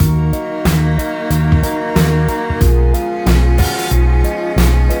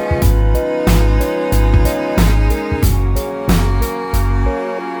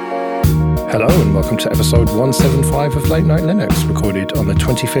welcome to episode 175 of Late Night Linux, recorded on the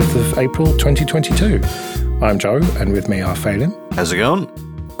 25th of April 2022. I'm Joe, and with me are Phelim. How's it going?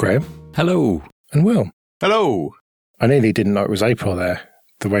 Graham. Hello. And Will. Hello. I nearly didn't know it was April there,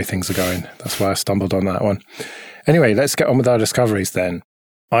 the way things are going. That's why I stumbled on that one. Anyway, let's get on with our discoveries then.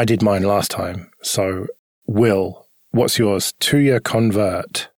 I did mine last time, so Will, what's yours? Tuya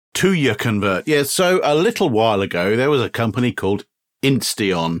Convert. Tuya Convert. Yeah, so a little while ago, there was a company called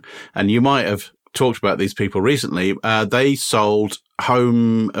Insteon, and you might have talked about these people recently. They sold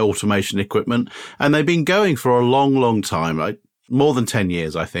home automation equipment, and they've been going for a long, long time, like more than 10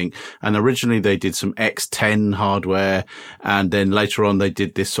 years, I think. And originally they did some X10 hardware, and then later on they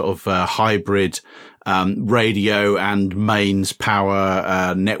did this sort of hybrid radio and mains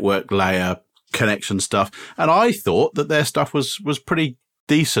power network layer connection stuff. And I thought that their stuff was pretty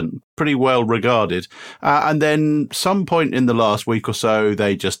decent, pretty well regarded. And then some point in the last week or so,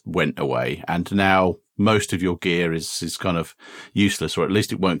 they just went away. And now most of your gear is kind of useless, or at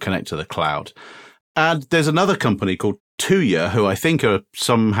least it won't connect to the cloud. And there's another company called Tuya, who I think are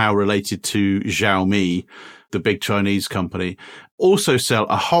somehow related to Xiaomi, the big Chinese company, also sell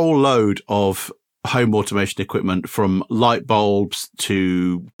a whole load of home automation equipment, from light bulbs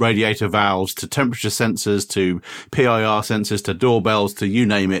to radiator valves to temperature sensors to PIR sensors to doorbells to you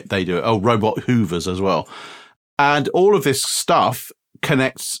name it, they do it. Oh, robot hoovers as well. And all of this stuff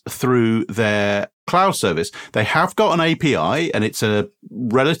connects through their cloud service. They have got an API, and it's a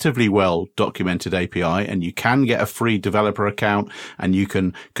relatively well documented API, and you can get a free developer account and you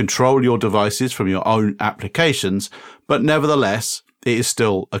can control your devices from your own applications. But nevertheless, it is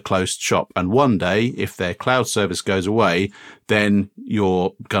still a closed shop. And one day, if their cloud service goes away, then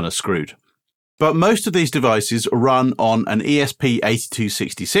you're gonna screwed. But most of these devices run on an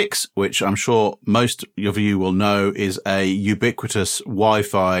ESP8266, which I'm sure most of you will know is a ubiquitous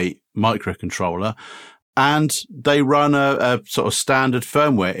Wi-Fi microcontroller. And they run a sort of standard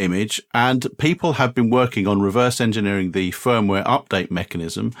firmware image, and people have been working on reverse engineering the firmware update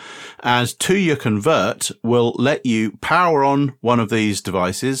mechanism. As Tuya Convert will let you power on one of these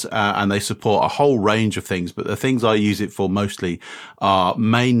devices, and they support a whole range of things. But the things I use it for mostly are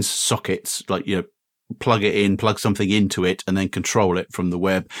mains sockets, like you plug it in, plug something into it, and then control it from the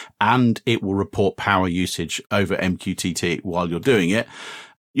web. And it will report power usage over MQTT while you're doing it.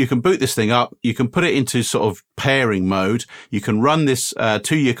 You can boot this thing up. You can put it into sort of pairing mode. You can run this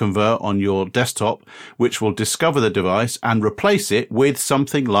Tuya Convert on your desktop, which will discover the device and replace it with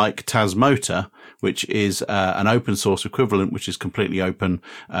something like Tasmota, which is an open source equivalent, which is completely open,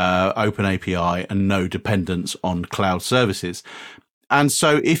 open API and no dependence on cloud services. And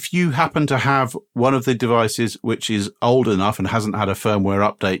so if you happen to have one of the devices which is old enough and hasn't had a firmware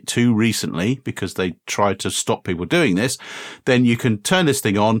update too recently, because they tried to stop people doing this, then you can turn this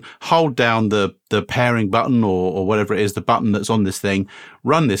thing on, hold down the pairing button or whatever it is, the button that's on this thing,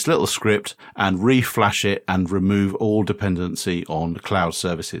 run this little script and reflash it and remove all dependency on cloud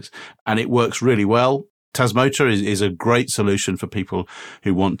services. And it works really well. Tasmota is a great solution for people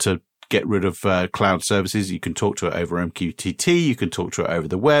who want to get rid of cloud services. You can talk to it over MQTT, you can talk to it over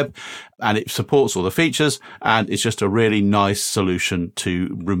the web, and it supports all the features, and it's just a really nice solution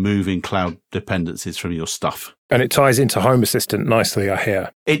to removing cloud dependencies from your stuff. And it ties into Home Assistant nicely, I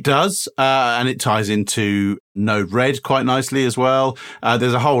hear. It does, and it ties into Node-RED quite nicely as well.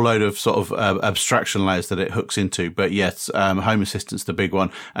 There's a whole load of sort of abstraction layers that it hooks into, but yes, Home Assistant's the big one,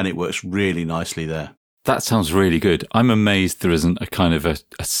 and it works really nicely there. That sounds really good. I'm amazed there isn't a kind of a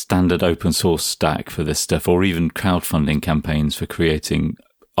standard open source stack for this stuff, or even crowdfunding campaigns for creating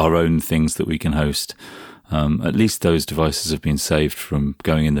our own things that we can host. At least those devices have been saved from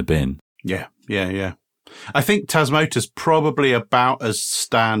going in the bin. Yeah. I think Tasmota's probably about as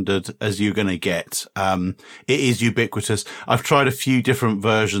standard as you're going to get. It is ubiquitous. I've tried a few different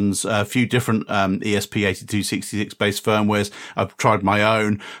versions, a few different ESP8266 based firmwares. I've tried my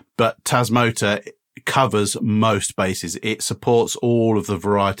own, but Tasmota covers most bases. It supports all of the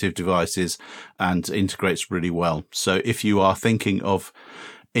variety of devices and integrates really well. So if you are thinking of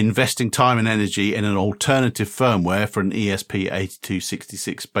investing time and energy in an alternative firmware for an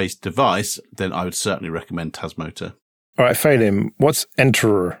ESP8266 based device, then I would certainly recommend Tasmota. All right, Phelim, what's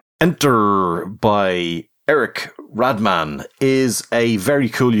Enter? Enter by Eric Radman is a very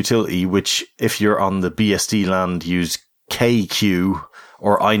cool utility, which if you're on the BSD land, use KQ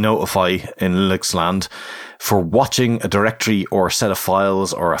or iNotify in Linux land for watching a directory or set of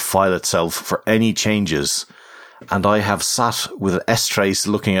files or a file itself for any changes. And I have sat with an strace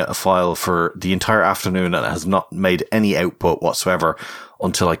looking at a file for the entire afternoon, and it has not made any output whatsoever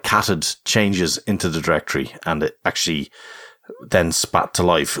until I catted changes into the directory, and it actually then spat to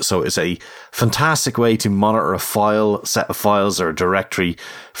life. So it's a fantastic way to monitor a file, set of files or a directory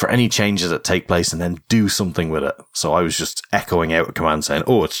for any changes that take place and then do something with it. So I was just echoing out a command saying,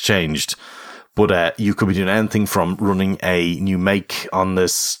 oh, it's changed. But you could be doing anything from running a new make on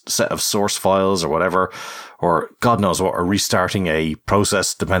this set of source files or whatever, or God knows what, or restarting a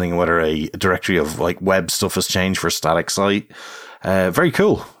process depending on whether a directory of like web stuff has changed for a static site. Very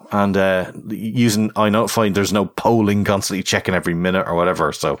cool. And using iNotify, there's no polling constantly checking every minute or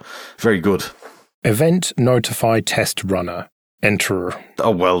whatever. So very good. Event Notify Test Runner. Enter.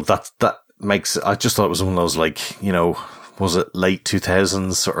 Oh, well, that makes, I just thought it was one of those, like, you know, was it late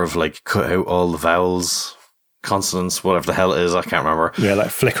 2000s, sort of like cut out all the vowels, consonants, whatever the hell it is, I can't remember. Yeah, like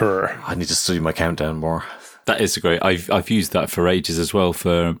Flickr. I need to study my countdown more. That is great. I've used that for ages as well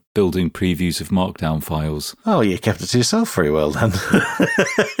for building previews of Markdown files. Oh, you kept it to yourself very well then.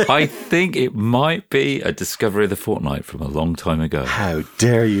 I think it might be a discovery of the fortnight from a long time ago. How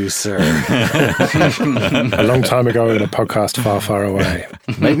dare you, sir? A long time ago in a podcast far, far away.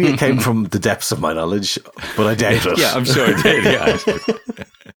 Maybe it came from the depths of my knowledge, but I doubt it. Yeah, I'm sure it did. Yeah.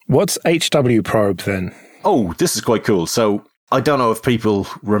 What's HW Probe then? Oh, this is quite cool. So I don't know if people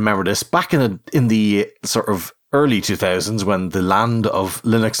remember this. Back in the sort of early 2000s, when the land of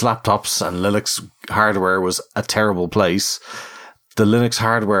Linux laptops and Linux hardware was a terrible place, the Linux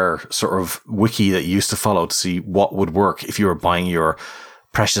hardware sort of wiki that you used to follow to see what would work if you were buying your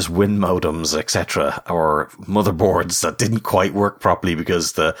precious Win modems, etc., or motherboards that didn't quite work properly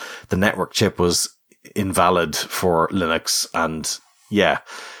because the network chip was invalid for Linux. And yeah,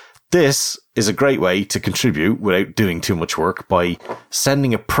 this is a great way to contribute without doing too much work by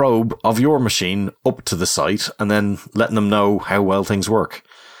sending a probe of your machine up to the site and then letting them know how well things work.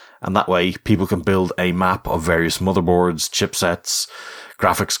 And that way people can build a map of various motherboards, chipsets,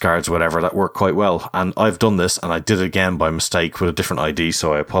 graphics cards, whatever, that work quite well. And I've done this, and I did it again by mistake with a different ID,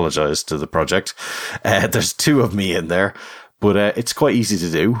 so I apologize to the project. There's two of me in there, but it's quite easy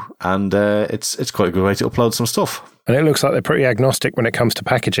to do, and it's quite a good way to upload some stuff. And it looks like they're pretty agnostic when it comes to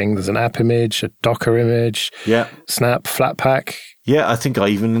packaging. There's an app image, a Docker image, yeah, Snap, Flatpak. Yeah, I think I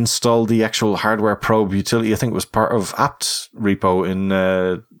even installed the actual hardware probe utility. I think it was part of apt repo in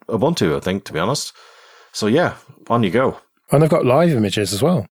Ubuntu, I think, to be honest. So yeah, on you go. And they've got live images as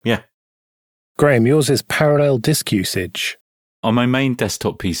well. Yeah. Graham, yours is parallel disk usage. On my main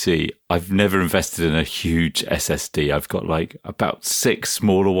desktop PC, I've never invested in a huge SSD. I've got like about 6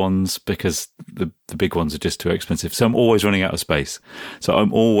 smaller ones because the big ones are just too expensive. So I'm always running out of space. So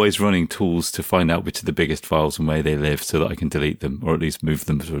I'm always running tools to find out which are the biggest files and where they live so that I can delete them or at least move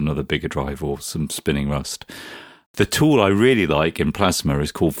them to another bigger drive or some spinning Rust. The tool I really like in Plasma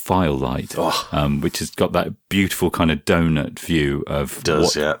is called FileLight, which has got that beautiful kind of donut view of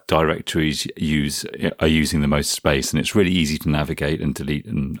directories are using the most space, and it's really easy to navigate and delete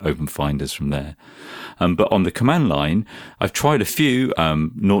and open finders from there. But on the command line, I've tried a few.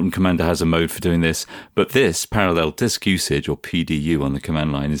 Norton Commander has a mode for doing this, but this parallel disk usage, or PDU, on the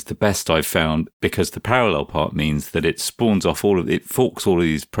command line is the best I've found because the parallel part means that it spawns off it forks all of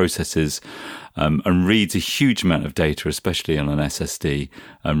these processes. And reads a huge amount of data, especially on an SSD,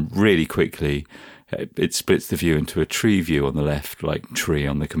 really quickly. It splits the view into a tree view on the left, like tree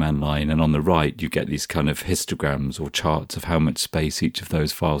on the command line, and on the right you get these kind of histograms or charts of how much space each of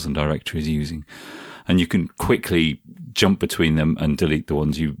those files and directories is using. And you can quickly jump between them and delete the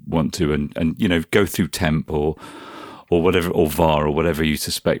ones you want to, and you know, go through temp or whatever, or var, or whatever you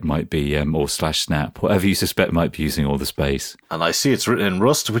suspect might be, or /snap, whatever you suspect might be using all the space. And I see it's written in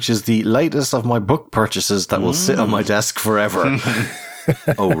Rust, which is the latest of my book purchases that will sit on my desk forever.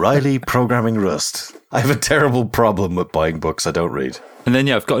 O'Reilly Programming Rust. I have a terrible problem with buying books I don't read. And then,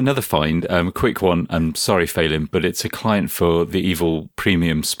 I've got another find, a quick one. I'm sorry, Phelim, but it's a client for the evil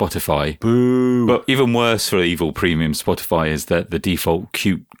premium Spotify. Boo! But even worse for evil premium Spotify is that the default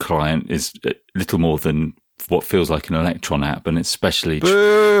Qt client is little more than what feels like an Electron app, and it's especially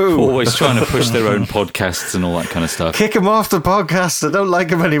always trying to push their own podcasts and all that kind of stuff. Kick him off the podcast. I don't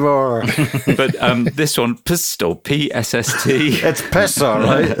like him anymore. But this one, PST or PSST. It's PST, all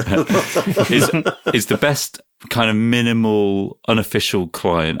right. is the best kind of minimal, unofficial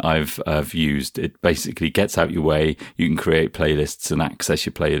client I've used. It basically gets out your way. You can create playlists and access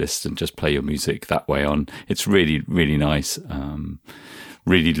your playlists and just play your music that way on. It's really, really nice.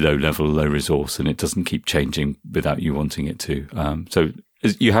 Really low level, low resource, and it doesn't keep changing without you wanting it to. So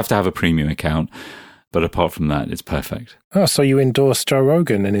you have to have a premium account, but apart from that, it's perfect. Oh, so you endorse Joe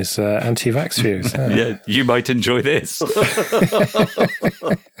Rogan and his anti-vax views. Yeah, you might enjoy this.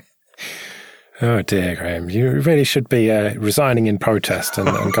 Oh dear, Graham. You really should be resigning in protest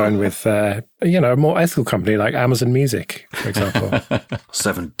and going with, a more ethical company like Amazon Music, for example.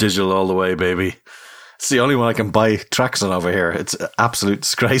 7 Digital all the way, baby. It's the only one I can buy tracks on over here. It's an absolute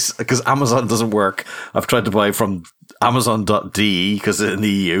disgrace because Amazon doesn't work. I've tried to buy from Amazon.de because in the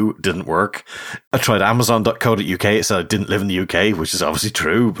EU it didn't work. I tried Amazon.co.uk. It said I didn't live in the UK, which is obviously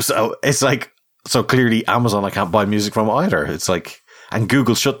true. So it's like, so clearly Amazon I can't buy music from either. It's like, and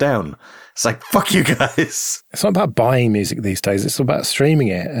Google shut down. It's like, fuck you guys. It's not about buying music these days. It's about streaming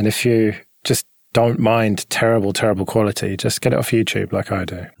it. And if you just don't mind terrible, terrible quality, just get it off YouTube like I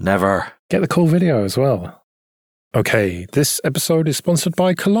do. Never. Get the cool video as well. Okay, this episode is sponsored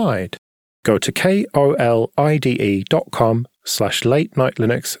by Kolide. Go to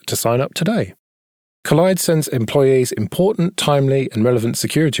kolide.com/late-night-linux to sign up today. Kolide sends employees important, timely, and relevant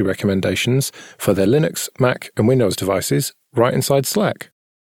security recommendations for their Linux, Mac, and Windows devices right inside Slack.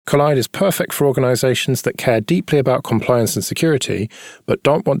 Kolide is perfect for organizations that care deeply about compliance and security, but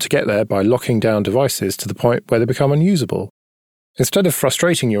don't want to get there by locking down devices to the point where they become unusable. Instead of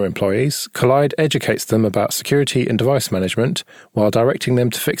frustrating your employees, Kolide educates them about security and device management while directing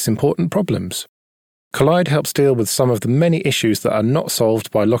them to fix important problems. Kolide helps deal with some of the many issues that are not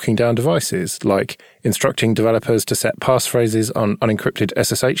solved by locking down devices, like instructing developers to set passphrases on unencrypted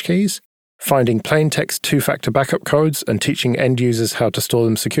SSH keys, finding plaintext two-factor backup codes and teaching end users how to store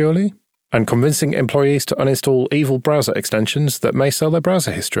them securely, and convincing employees to uninstall evil browser extensions that may sell their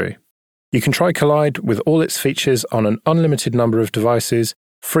browser history. You can try Kolide with all its features on an unlimited number of devices,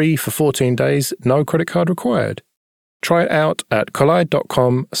 free for 14 days, no credit card required. Try it out at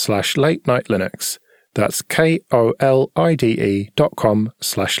kolide.com/late-night-linux. That's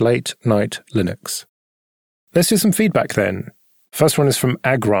kolide.com/late-night-linux. Let's do some feedback then. First one is from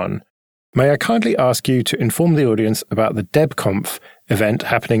Agron. May I kindly ask you to inform the audience about the DebConf event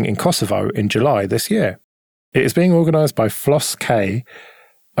happening in Kosovo in July this year. It is being organised by FlossK,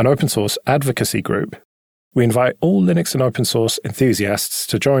 an open source advocacy group. We invite all Linux and open source enthusiasts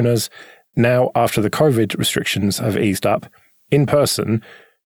to join us now after the COVID restrictions have eased up, in person,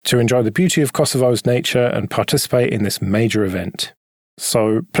 to enjoy the beauty of Kosovo's nature and participate in this major event.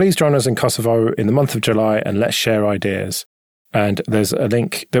 So please join us in Kosovo in the month of July and let's share ideas. And there's a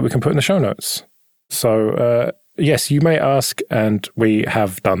link that we can put in the show notes. So, yes, you may ask, and we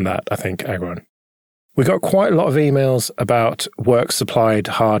have done that, I think, Agron. We got quite a lot of emails about work-supplied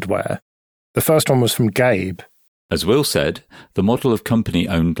hardware. The first one was from Gabe. As Will said, the model of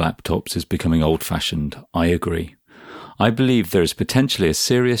company-owned laptops is becoming old-fashioned. I agree. I believe there is potentially a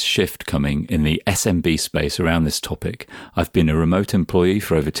serious shift coming in the SMB space around this topic. I've been a remote employee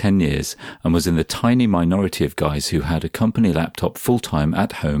for over 10 years and was in the tiny minority of guys who had a company laptop full-time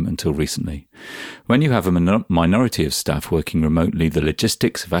at home until recently. When you have a minority of staff working remotely, the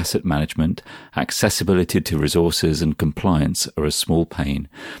logistics of asset management, accessibility to resources and compliance are a small pain.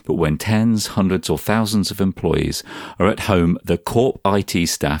 But when tens, hundreds or thousands of employees are at home, the corp IT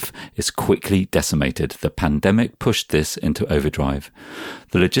staff is quickly decimated. The pandemic pushed this into overdrive.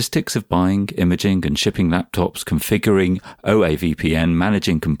 The logistics of buying, imaging and shipping laptops, configuring OAVPN,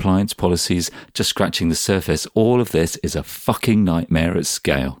 managing compliance policies, just scratching the surface, all of this is a fucking nightmare at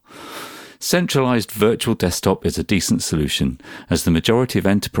scale. Centralized virtual desktop is a decent solution. As the majority of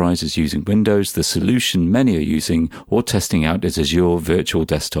enterprises using Windows, the solution many are using or testing out is Azure Virtual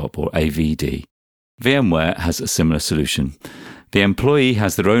Desktop or AVD. VMware has a similar solution. The employee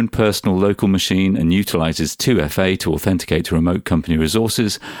has their own personal local machine and utilizes 2FA to authenticate to remote company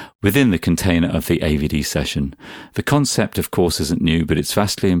resources within the container of the AVD session. The concept, of course, isn't new, but it's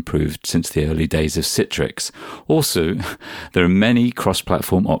vastly improved since the early days of Citrix. Also, there are many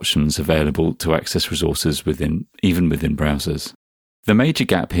cross-platform options available to access resources even within browsers. The major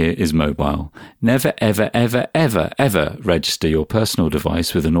gap here is mobile. Never, ever, ever, ever, ever register your personal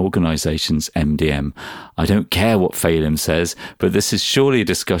device with an organization's MDM. I don't care what Phelim says, but this is surely a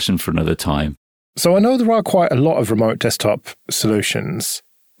discussion for another time. So I know there are quite a lot of remote desktop solutions,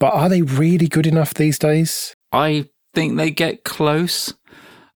 but are they really good enough these days? I think they get close.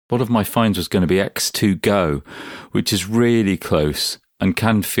 One of my finds was going to be X2 Go, which is really close and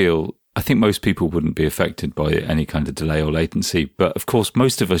can feel... I think most people wouldn't be affected by any kind of delay or latency, but of course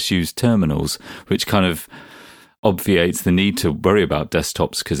most of us use terminals, which kind of obviates the need to worry about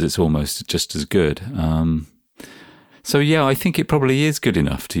desktops because it's almost just as good. So yeah, I think it probably is good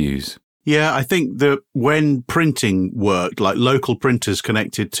enough to use. Yeah, I think that when printing worked, like local printers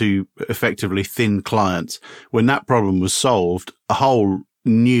connected to effectively thin clients, when that problem was solved, a whole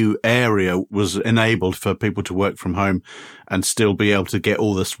new area was enabled for people to work from home and still be able to get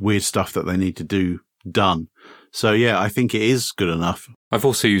all this weird stuff that they need to do done. So yeah, I think it is good enough. I've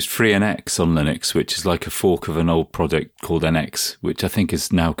also used FreeNX on Linux, which is like a fork of an old product called NX, which I think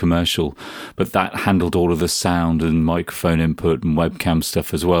is now commercial. But that handled all of the sound and microphone input and webcam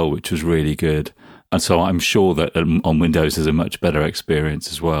stuff as well, which was really good. And so I'm sure that on Windows is a much better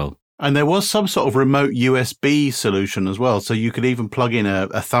experience as well. And there was some sort of remote USB solution as well. So you could even plug in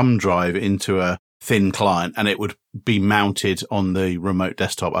a thumb drive into a thin client and it would be mounted on the remote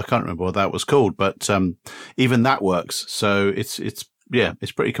desktop. I can't remember what that was called, but even that works. So it's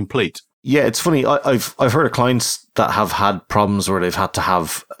pretty complete. Yeah, it's funny. I've heard of clients that have had problems where they've had to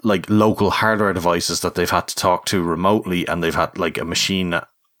have like local hardware devices that they've had to talk to remotely, and they've had like a machine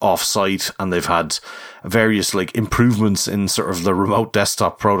off-site, and they've had various like improvements in sort of the remote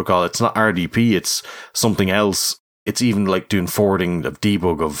desktop protocol. It's not RDP, it's something else. It's even like doing forwarding of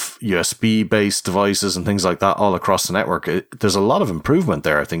debug of USB based devices and things like that all across the network. There's a lot of improvement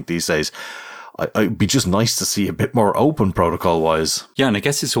there, I think, these days. It'd be just nice to see a bit more open protocol wise. Yeah, and I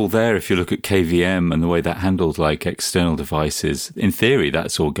guess it's all there if you look at KVM and the way that handled like external devices. In theory,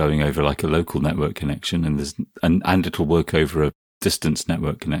 that's all going over like a local network connection, and it'll work over a distance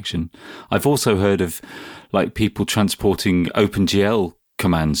network connection. I've also heard of like people transporting OpenGL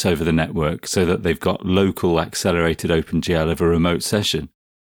commands over the network so that they've got local accelerated OpenGL of a remote session.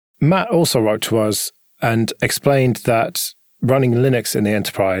 Matt also wrote to us and explained that running Linux in the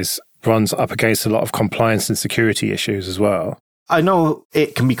enterprise runs up against a lot of compliance and security issues as well. I know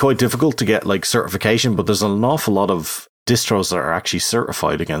it can be quite difficult to get like certification, but there's an awful lot of distros that are actually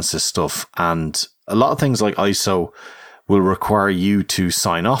certified against this stuff. And a lot of things like ISO will require you to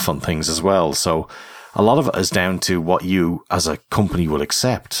sign off on things as well. So a lot of it is down to what you as a company will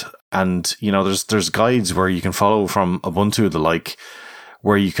accept. And, you know, there's guides where you can follow from Ubuntu, the like,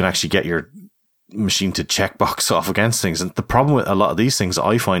 where you can actually get your machine to checkbox off against things. And the problem with a lot of these things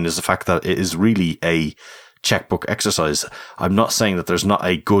I find is the fact that it is really a checkbook exercise. I'm not saying that there's not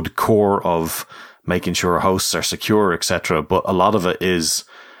a good core of making sure hosts are secure, etc., but a lot of it is,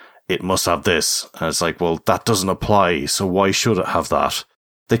 it must have this. And it's like, well, that doesn't apply, so why should it have that?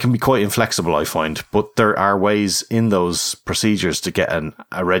 They can be quite inflexible, I find, but there are ways in those procedures to get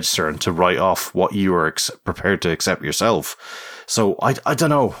a register and to write off what you are prepared to accept yourself. So I don't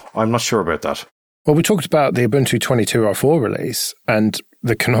know. I'm not sure about that. Well, we talked about the Ubuntu 22.04 release, and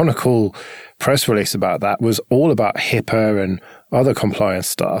the canonical press release about that was all about HIPAA and other compliance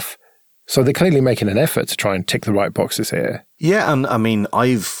stuff. So they're clearly making an effort to try and tick the right boxes here. Yeah, and I mean,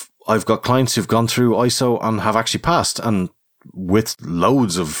 I've got clients who've gone through ISO and have actually passed, and with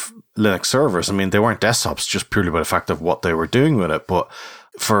loads of Linux servers. I mean, they weren't desktops just purely by the fact of what they were doing with it, but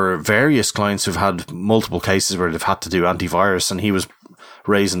for various clients who've had multiple cases where they've had to do antivirus, and he was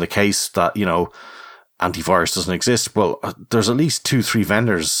raising the case that, you know, antivirus doesn't exist. Well, there's at least 2-3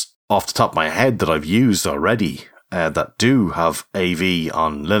 vendors off the top of my head that I've used already that do have AV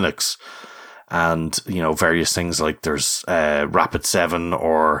on Linux, and, you know, various things like there's Rapid7,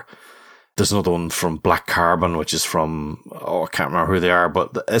 or there's another one from Black Carbon, which is from, I can't remember who they are,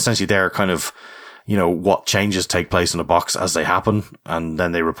 but essentially they're kind of, you know, what changes take place in a box as they happen, and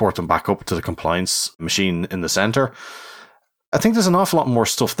then they report them back up to the compliance machine in the center. I think there's an awful lot more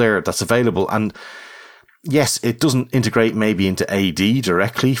stuff there that's available, and yes, it doesn't integrate maybe into AD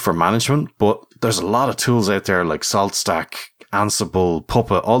directly for management, but there's a lot of tools out there like SaltStack, Ansible,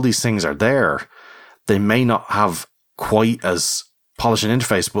 Puppet, all these things are there. They may not have quite as polished an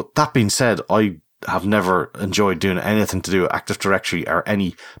interface, but that being said, I have never enjoyed doing anything to do with Active Directory or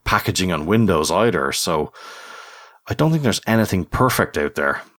any packaging on Windows either, so I don't think there's anything perfect out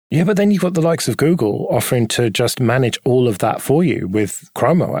there. Yeah, but then you've got the likes of Google offering to just manage all of that for you with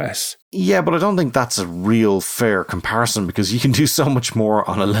Chrome OS. Yeah, but I don't think that's a real fair comparison, because you can do so much more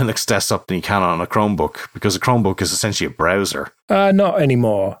on a Linux desktop than you can on a Chromebook, because a Chromebook is essentially a browser. Not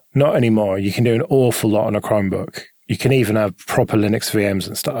anymore. Not anymore. You can do an awful lot on a Chromebook. You can even have proper Linux VMs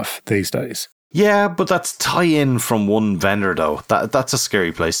and stuff these days. Yeah, but that's tie-in from one vendor, though. That's a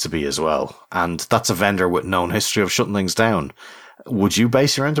scary place to be as well. And that's a vendor with known history of shutting things down. Would you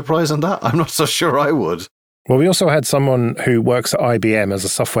base your enterprise on that? I'm not so sure I would. Well, we also had someone who works at IBM as a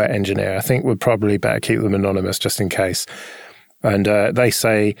software engineer. I think we'd probably better keep them anonymous just in case. And they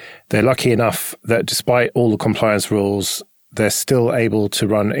say they're lucky enough that despite all the compliance rules, they're still able to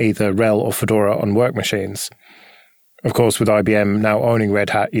run either RHEL or Fedora on work machines. Of course, with IBM now owning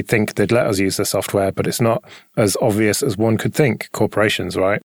Red Hat, you'd think they'd let us use their software, but it's not as obvious as one could think. Corporations,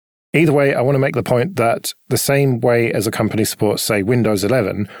 right? Either way, I want to make the point that the same way as a company supports, say, Windows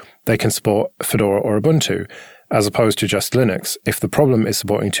 11, they can support Fedora or Ubuntu, as opposed to just Linux, if the problem is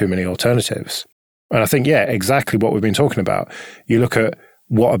supporting too many alternatives. And I think, yeah, exactly what we've been talking about. You look at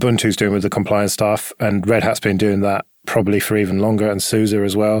what Ubuntu's doing with the compliance stuff, and Red Hat's been doing that probably for even longer, and SUSE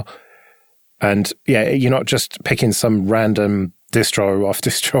as well. And yeah, you're not just picking some random distro off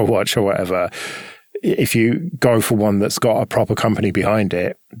DistroWatch or whatever. If you go for one that's got a proper company behind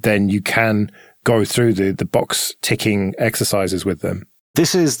it, then you can go through the box ticking exercises with them.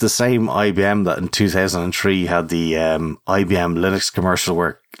 This is the same IBM that in 2003 had the IBM Linux commercial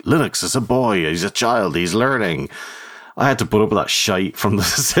where Linux is a boy, he's a child, he's learning. I had to put up with that shite from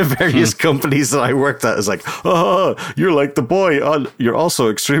the various companies that I worked at. It's like, oh, you're like the boy. Oh, you're also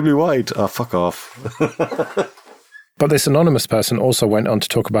extremely white. Oh, fuck off. But this anonymous person also went on to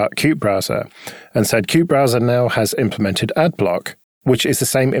talk about Qt Browser and said Qt Browser now has implemented AdBlock, which is the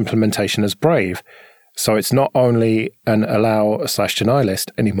same implementation as Brave. So it's not only an allow/deny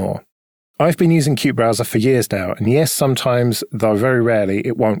list anymore. I've been using Qt Browser for years now, and yes, sometimes, though very rarely,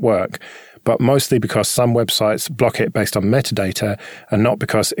 it won't work, but mostly because some websites block it based on metadata and not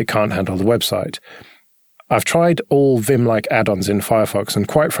because it can't handle the website. I've tried all Vim-like add-ons in Firefox, and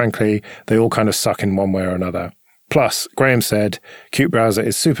quite frankly, they all kind of suck in one way or another. Plus, Graham said, Qt Browser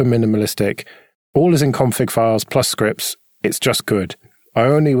is super minimalistic, all is in config files plus scripts, it's just good. I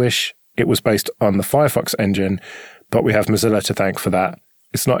only wish it was based on the Firefox engine, but we have Mozilla to thank for that.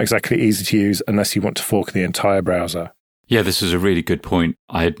 It's not exactly easy to use unless you want to fork the entire browser. Yeah, this was a really good point.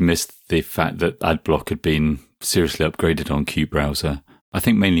 I had missed the fact that AdBlock had been seriously upgraded on Qt Browser. I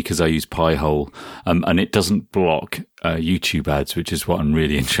think mainly because I use Pi-hole, and it doesn't block YouTube ads, which is what I'm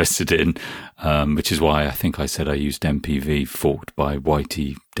really interested in, which is why I think I said I used MPV forked by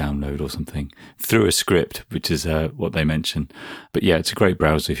YT download or something through a script, which is what they mention. But yeah, it's a great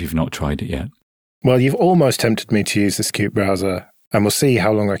browser if you've not tried it yet. Well, you've almost tempted me to use this Qt Browser, and we'll see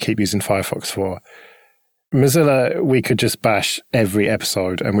how long I keep using Firefox for. Mozilla, we could just bash every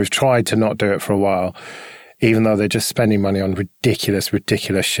episode, and we've tried to not do it for a while, even though they're just spending money on ridiculous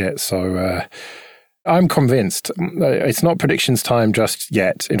shit. So I'm convinced. It's not predictions time just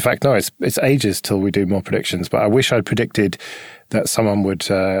yet. In fact, no, it's ages till we do more predictions, but I wish I'd predicted that someone would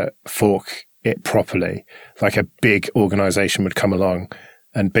fork it properly, like a big organization would come along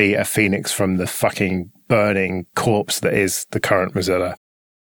and be a phoenix from the fucking burning corpse that is the current Mozilla.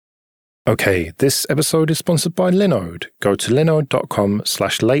 Okay, this episode is sponsored by Linode. Go to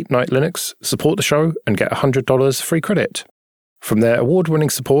linode.com/late-night-linux, support the show, and get $100 free credit. From their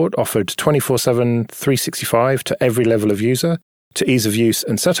award-winning support offered 24/7, 365 to every level of user, to ease of use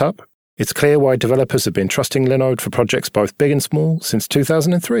and setup, it's clear why developers have been trusting Linode for projects both big and small since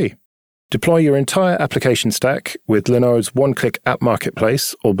 2003. Deploy your entire application stack with Linode's one-click app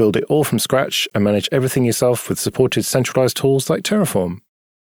marketplace, or build it all from scratch and manage everything yourself with supported centralized tools like Terraform.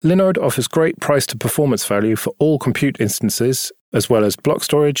 Linode offers great price to performance value for all compute instances, as well as block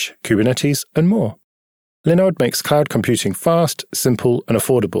storage, Kubernetes, and more. Linode makes cloud computing fast, simple, and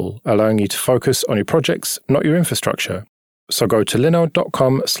affordable, allowing you to focus on your projects, not your infrastructure. So go to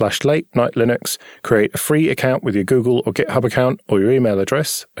linode.com/late-night-linux, create a free account with your Google or GitHub account or your email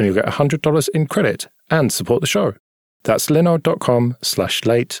address, and you'll get $100 in credit and support the show. That's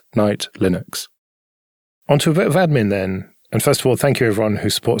linode.com/late-night-linux. On to a bit of admin then. And first of all, thank you everyone who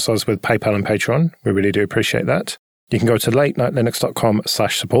supports us with PayPal and Patreon. We really do appreciate that. You can go to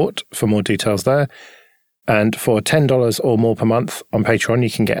latenightlinux.com/support for more details there. And for $10 or more per month on Patreon,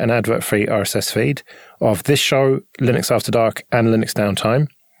 you can get an advert-free RSS feed of this show, Linux After Dark, and Linux Downtime.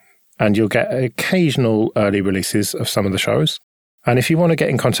 And you'll get occasional early releases of some of the shows. And if you want to get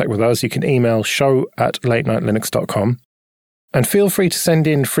in contact with us, you can email show@latenightlinux.com. And feel free to send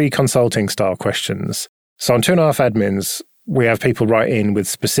in free consulting style questions. So on 2.5 Admins, we have people write in with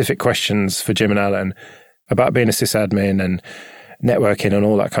specific questions for Jim and Alan about being a sysadmin and networking and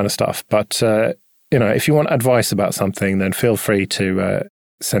all that kind of stuff. But, if you want advice about something, then feel free to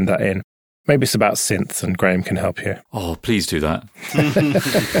send that in. Maybe it's about synths and Graham can help you. Oh, please do that.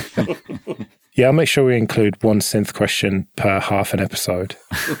 Yeah, I'll make sure we include one synth question per half an episode.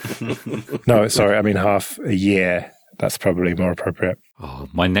 No, sorry, I mean half a year. That's probably more appropriate. Oh,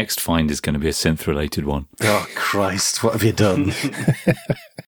 my next find is going to be a synth-related one. Oh, Christ, what have you done?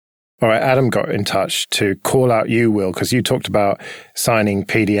 All right, Adam got in touch to call out you, Will, because you talked about signing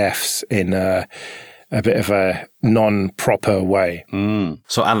PDFs in a bit of a non-proper way.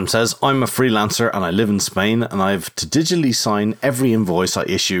 So Adam says, I'm a freelancer and I live in Spain, and I have to digitally sign every invoice I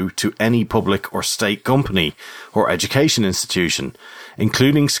issue to any public or state company or education institution,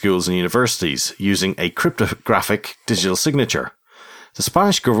 including schools and universities, using a cryptographic digital signature. The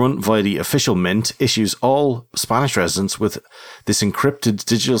Spanish government, via the official Mint, issues all Spanish residents with this encrypted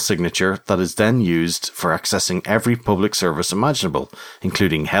digital signature that is then used for accessing every public service imaginable,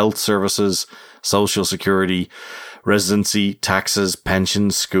 including health services, social security, residency, taxes,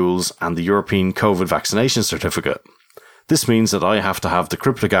 pensions, schools, and the European COVID vaccination certificate. This means that I have to have the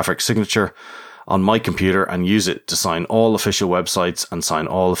cryptographic signature on my computer and use it to sign all official websites and sign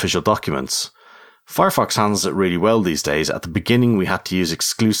all official documents. Firefox handles it really well these days. At the beginning, we had to use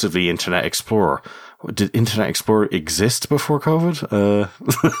exclusively Internet Explorer. Did Internet Explorer exist before COVID?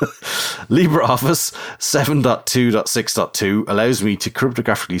 LibreOffice 7.2.6.2 allows me to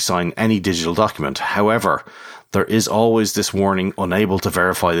cryptographically sign any digital document. However, there is always this warning, unable to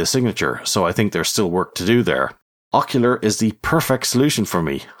verify the signature, so I think there's still work to do there. Ocular is the perfect solution for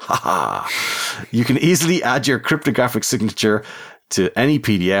me. Haha. You can easily add your cryptographic signature to any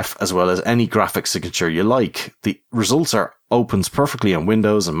PDF as well as any graphic signature you like. The results opens perfectly on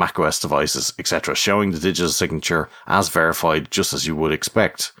Windows and macOS devices, etc., showing the digital signature as verified just as you would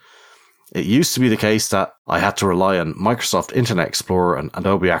expect. It used to be the case that I had to rely on Microsoft Internet Explorer and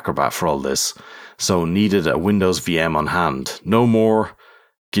Adobe Acrobat for all this, so needed a Windows VM on hand. No more.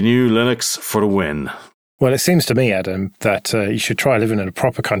 GNU Linux for the win. Well, it seems to me, Adam, that you should try living in a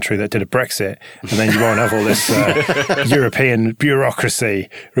proper country that did a Brexit, and then you won't have all this European bureaucracy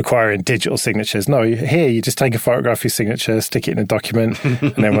requiring digital signatures. No, here you just take a photograph of your signature, stick it in a document,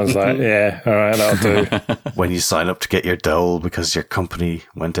 and everyone's like, yeah, all right, that'll do. When you sign up to get your dole because your company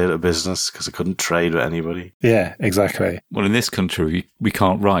went out of business because it couldn't trade with anybody. Yeah, exactly. Well, in this country, we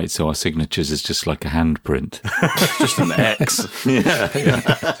can't write, so our signatures is just like a handprint. Just an X.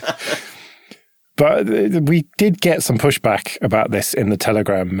 Yeah. But we did get some pushback about this in the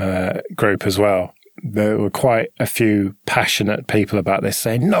Telegram group as well. There were quite a few passionate people about this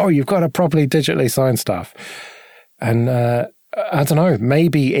saying, no, you've got to properly digitally sign stuff. And I don't know,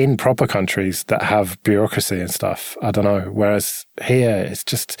 maybe in proper countries that have bureaucracy and stuff, I don't know. Whereas here, it's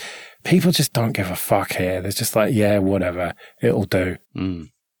just, people just don't give a fuck here. They're just like, yeah, whatever, it'll do. Mm.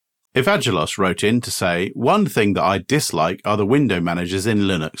 Evangelos wrote in to say, one thing that I dislike are the window managers in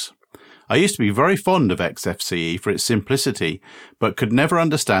Linux. I used to be very fond of XFCE for its simplicity, but could never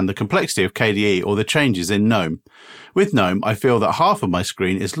understand the complexity of KDE or the changes in GNOME. With GNOME, I feel that half of my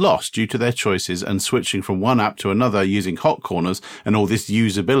screen is lost due to their choices and switching from one app to another using hot corners and all this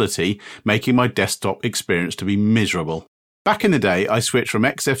usability, making my desktop experience to be miserable. Back in the day, I switched from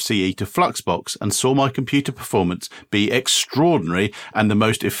XFCE to Fluxbox and saw my computer performance be extraordinary and the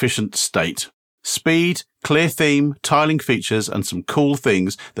most efficient state. Speed, clear theme, tiling features, and some cool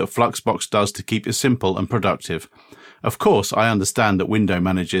things that Fluxbox does to keep it simple and productive. Of course, I understand that window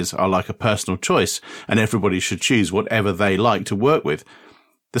managers are like a personal choice, and everybody should choose whatever they like to work with.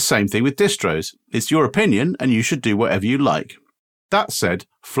 The same thing with distros. It's your opinion, and you should do whatever you like. That said,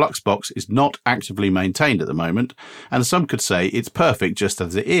 Fluxbox is not actively maintained at the moment, and some could say it's perfect just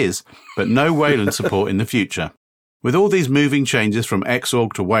as it is, but no Wayland support in the future. With all these moving changes from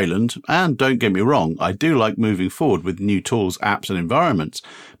Xorg to Wayland, and don't get me wrong, I do like moving forward with new tools, apps and environments,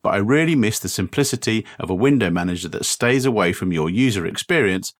 but I really miss the simplicity of a window manager that stays away from your user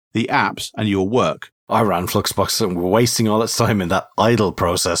experience, the apps and your work. I ran Fluxbox and we're wasting all its time in that idle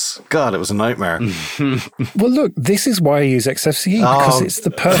process. God, it was a nightmare. Well, look, this is why I use XFCE, because it's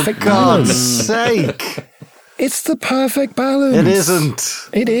the perfect balance. God's sake. It's the perfect balance. It isn't.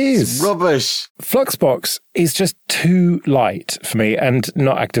 It is. It's rubbish. Fluxbox is just too light for me and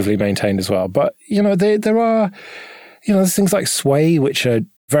not actively maintained as well. But, there are, there's things like Sway, which are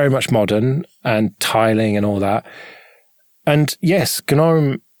very much modern, and tiling and all that. And yes,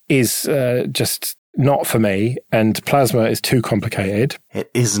 GNOME is just not for me, and Plasma is too complicated.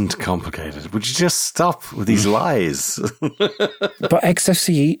 It isn't complicated. Would you just stop with these lies? But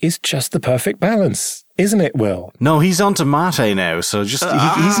XFCE is just the perfect balance, isn't it, Will? No, he's on to Mate now, so just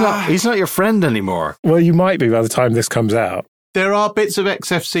he's not your friend anymore. Well, you might be by the time this comes out. There are bits of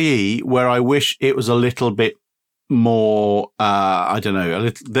XFCE where I wish it was a little bit more, that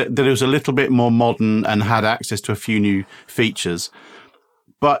it was a little bit more modern and had access to a few new features.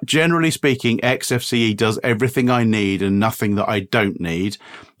 But generally speaking, XFCE does everything I need and nothing that I don't need.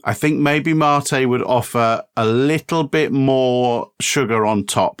 I think maybe Mate would offer a little bit more sugar on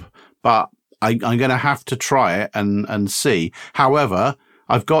top, but I'm going to have to try it and see. However,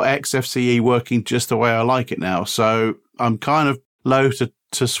 I've got XFCE working just the way I like it now, so I'm kind of loath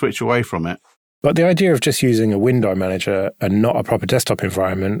to switch away from it. But the idea of just using a window manager and not a proper desktop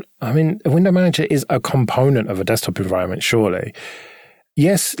environment, I mean, a window manager is a component of a desktop environment, surely.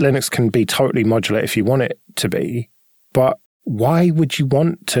 Yes, Linux can be totally modular if you want it to be, but why would you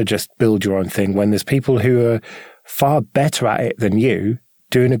want to just build your own thing when there's people who are far better at it than you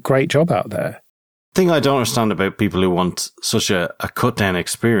doing a great job out there? The thing I don't understand about people who want such a cut-down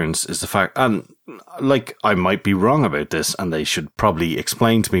experience is the fact, and I might be wrong about this, and they should probably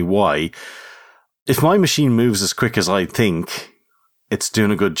explain to me why. if my machine moves as quick as I think, it's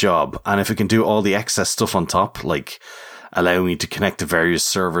doing a good job. And if it can do all the excess stuff on top, like allow me to connect to various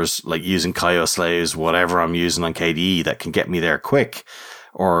servers, like using Kio slaves, whatever I'm using on KDE that can get me there quick,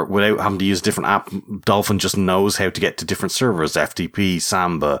 or without having to use a different app, Dolphin just knows how to get to different servers, FTP,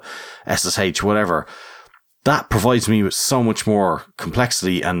 Samba, SSH, whatever. That provides me with so much more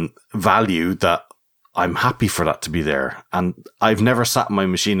complexity and value that I'm happy for that to be there. And I've never sat in my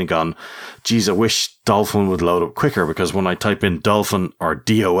machine and gone, geez, I wish Dolphin would load up quicker, because when I type in Dolphin or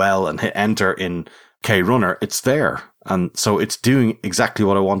DOL and hit enter in KRunner, it's there. And so it's doing exactly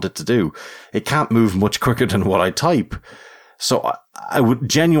what I want it to do. It can't move much quicker than what I type. So I would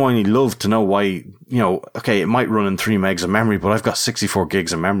genuinely love to know why, okay, it might run in 3 megs of memory, but I've got 64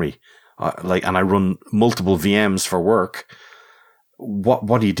 gigs of memory. And I run multiple VMs for work.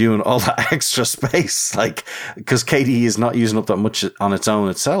 What are you doing all that extra space? Like, because KDE is not using up that much on its own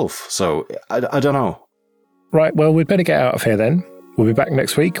itself. So I don't know. Right. Well, we'd better get out of here then. We'll be back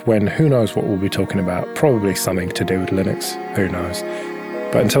next week when who knows what we'll be talking about. Probably something to do with Linux. Who knows?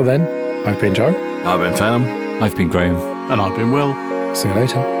 But until then, I've been Joe. I've been Phenom. I've been Graham. And I've been Will. See you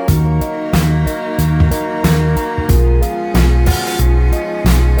later.